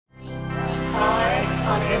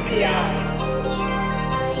on NPI.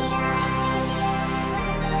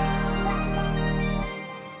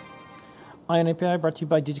 Ion NPI brought to you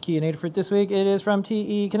by Digi-Key and Adafruit this week. It is from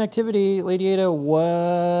TE Connectivity. Lady Ada,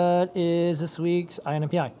 what is this week's Ion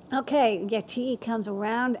NPI? Okay, yeah, TE comes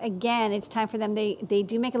around again. It's time for them. They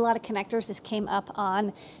do make a lot of connectors. This came up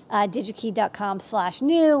on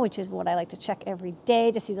digikey.com/new, which is what I like to check every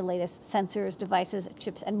day to see the latest sensors, devices,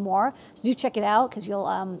 chips, and more. So do check it out because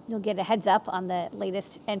you'll get a heads up on the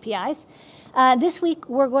latest NPIs. This week,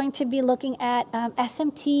 we're going to be looking at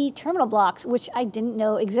SMT terminal blocks, which I didn't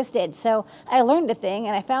know existed. So I learned a thing,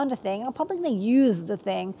 and I found a thing, and I'm probably going to use the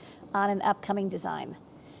thing on an upcoming design.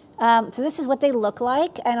 So this is what they look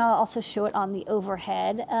like, and I'll also show it on the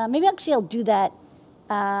overhead. Maybe actually I'll do that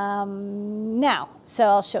now. So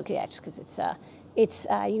I'll show you just because you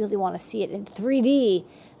usually want to see it in 3D.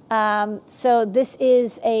 So this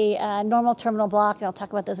is a normal terminal block, and I'll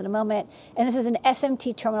talk about those in a moment. And this is an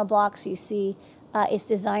SMT terminal block, so you see it's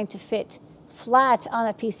designed to fit flat on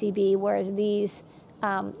a PCB, whereas these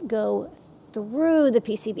go through the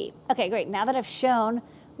PCB. Okay, great. Now that I've shown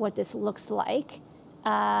what this looks like,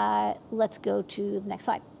 let's go to the next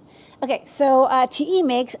slide. Okay, so TE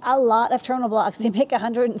makes a lot of terminal blocks. They make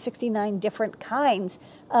 169 different kinds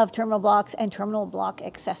of terminal blocks and terminal block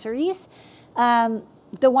accessories.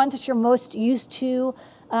 The ones that you're most used to,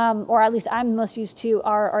 or at least I'm most used to,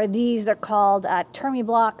 are these. They're called Termi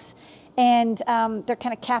blocks, and they're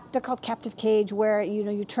kind of they're called captive cage, where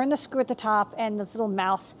you turn the screw at the top, and this little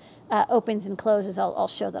mouth opens and closes. I'll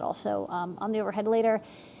show that also on the overhead later.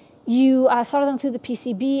 You solder them through the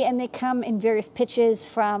PCB, and they come in various pitches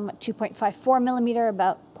from 2.54 millimeter,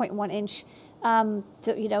 about 0.1 inch,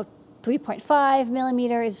 to 3.5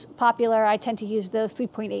 millimeter is popular. I tend to use those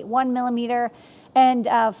 3.81 millimeter. And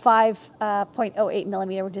 5.08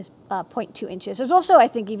 millimeter, which is 0.2 inches. There's also, I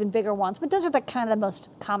think, even bigger ones, but those are the kind of the most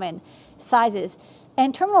common sizes.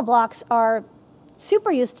 And terminal blocks are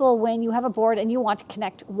super useful when you have a board and you want to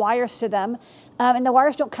connect wires to them, and the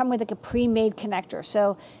wires don't come with like a pre-made connector.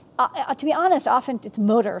 So to be honest, often it's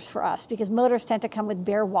motors for us, because motors tend to come with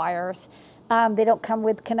bare wires. They don't come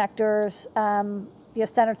with connectors,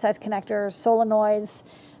 standard size connectors, solenoids,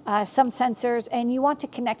 some sensors, and you want to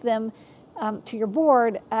connect them to your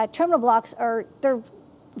board. Terminal blocks they're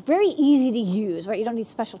very easy to use, right? You don't need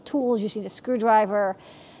special tools. You just need a screwdriver.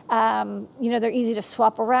 They're easy to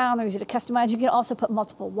swap around. They're easy to customize. You can also put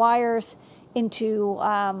multiple wires into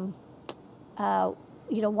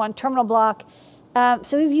one terminal block.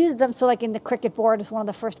 So we've used them. So like in the Cricket board is one of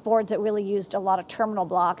the first boards that really used a lot of terminal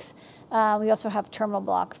blocks. We also have terminal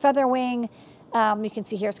block feather wing. You can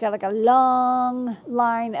see here it's got like a long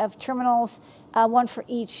line of terminals, one for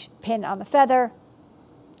each pin on the feather.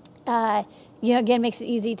 Again, makes it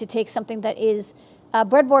easy to take something that is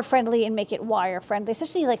breadboard friendly and make it wire friendly,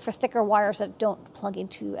 especially like for thicker wires that don't plug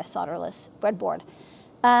into a solderless breadboard.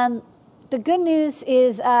 The good news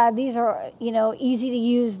is these are easy to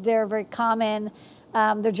use. They're very common.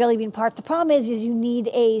 They're jelly bean parts. The problem is you need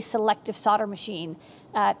a selective solder machine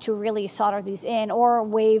to really solder these in, or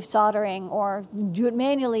wave soldering, or do it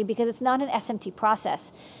manually, because it's not an SMT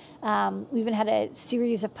process. We even had a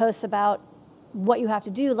series of posts about what you have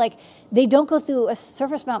to do. Like, they don't go through a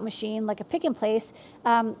surface mount machine like a pick and place.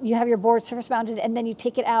 You have your board surface mounted, and then you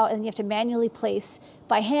take it out, and you have to manually place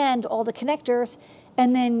by hand all the connectors,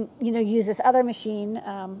 and then use this other machine,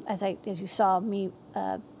 as you saw me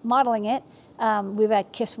modeling it. We have a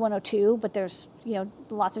KISS 102, but there's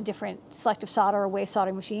lots of different selective solder or wave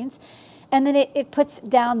soldering machines. And then it puts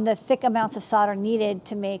down the thick amounts of solder needed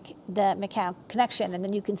to make the mechanical connection. And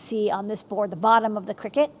then you can see on this board, the bottom of the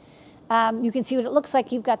Cricket, you can see what it looks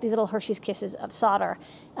like. You've got these little Hershey's Kisses of solder.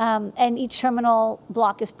 And each terminal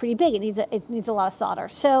block is pretty big. It needs a lot of solder.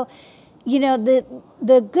 So,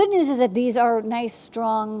 the good news is that these are nice,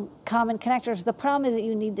 strong, common connectors. The problem is that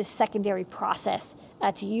you need this secondary process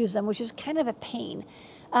to use them, which is kind of a pain.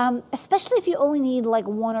 Especially if you only need like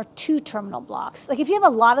 1 or 2 terminal blocks. Like if you have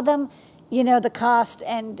a lot of them, the cost,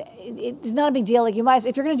 and it's not a big deal. Like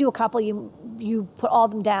if you're going to do a couple, you put all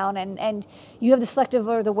of them down, and you have the selective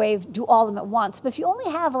or the wave, do all of them at once. But if you only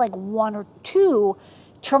have like 1 or 2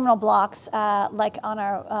 terminal blocks, like on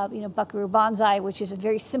our Buckaroo Bonsai, which is a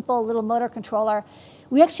very simple little motor controller,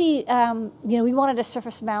 we actually we wanted a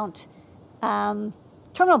surface mount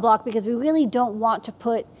terminal block, because we really don't want to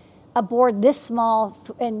put a board this small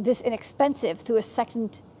and this inexpensive through a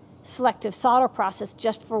second selective solder process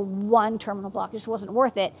just for 1 terminal block. It just wasn't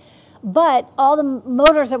worth it. But all the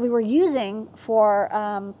motors that we were using for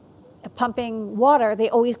pumping water, they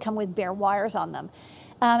always come with bare wires on them.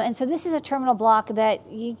 And so this is a terminal block that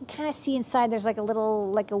you can kind of see inside. There's like a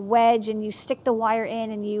little, like a wedge, and you stick the wire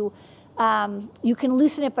in, and you can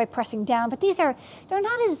loosen it by pressing down. But they're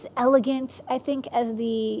not as elegant, I think, as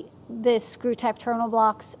the screw type terminal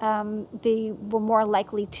blocks. They were more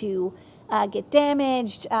likely to get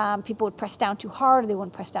damaged. People would press down too hard, or they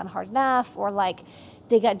wouldn't press down hard enough, or like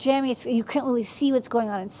they got jammy. You couldn't really see what's going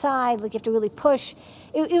on inside. Like you have to really push.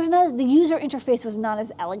 It was not, the user interface was not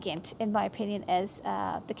as elegant, in my opinion, as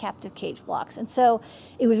the captive cage blocks. And so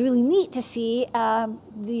it was really neat to see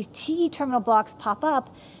these TE terminal blocks pop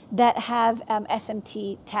up that have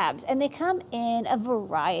SMT tabs, and they come in a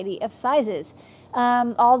variety of sizes.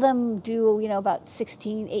 All of them do, about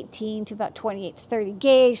 16, 18 to about 28 to 30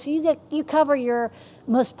 gauge. So you cover your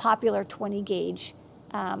most popular 20 gauge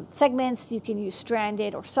segments. You can use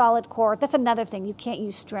stranded or solid core. That's another thing. You can't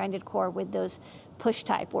use stranded core with those push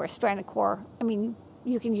type, or a stranded core, I mean,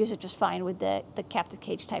 you can use it just fine with the captive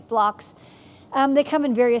cage type blocks. They come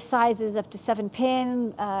in various sizes, up to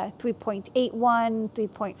 7-pin, 3.81,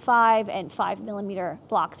 3.5, and 5 millimeter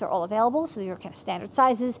blocks are all available. So they're kind of standard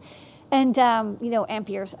sizes, and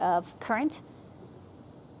amperes of current.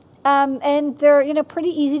 And they're pretty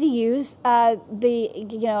easy to use.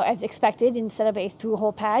 As expected, instead of a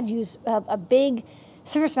through-hole pad, use a big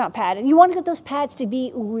surface mount pad, and you want to get those pads to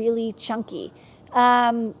be really chunky.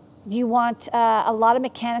 You want a lot of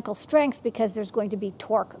mechanical strength because there's going to be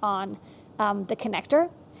torque on the connector.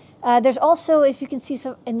 There's also, if you can see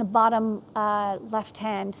some in the bottom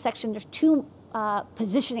left-hand section, there's two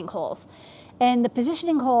positioning holes. And the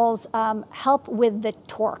positioning holes help with the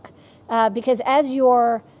torque because as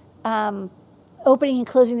you're opening and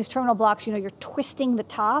closing these terminal blocks, you're twisting the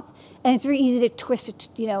top, and it's very easy to twist it.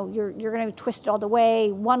 You're going to twist it all the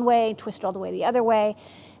way one way, twist it all the way the other way.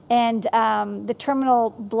 And the terminal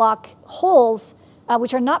block holes,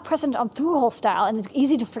 which are not present on through-hole style, and it's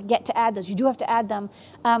easy to forget to add those. You do have to add them.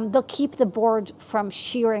 They'll keep the board from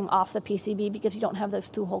shearing off the PCB because you don't have those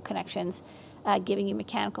through-hole connections giving you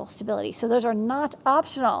mechanical stability. So those are not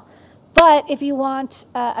optional. But if you want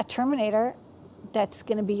a terminator that's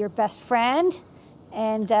going to be your best friend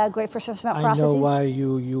and great for surface mount processes. I know why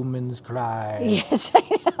you humans cry. Yes, I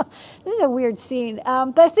know. This is a weird scene.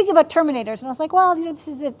 But I was thinking about terminators, and I was like, well, this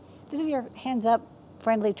is your hands-up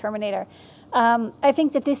friendly terminator. I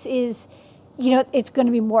think that this is, it's going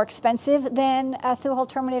to be more expensive than through-hole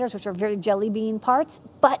terminators, which are very jelly bean parts.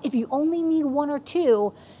 But if you only need one or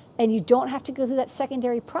two, and you don't have to go through that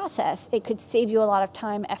secondary process, it could save you a lot of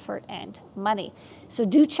time, effort, and money. So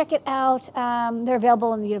do check it out. They're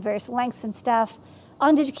available in various lengths and stuff.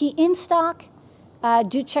 On Digi-Key in stock,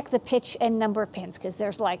 do check the pitch and number of pins, because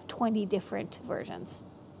there's like 20 different versions.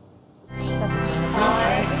 On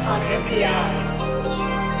NPI.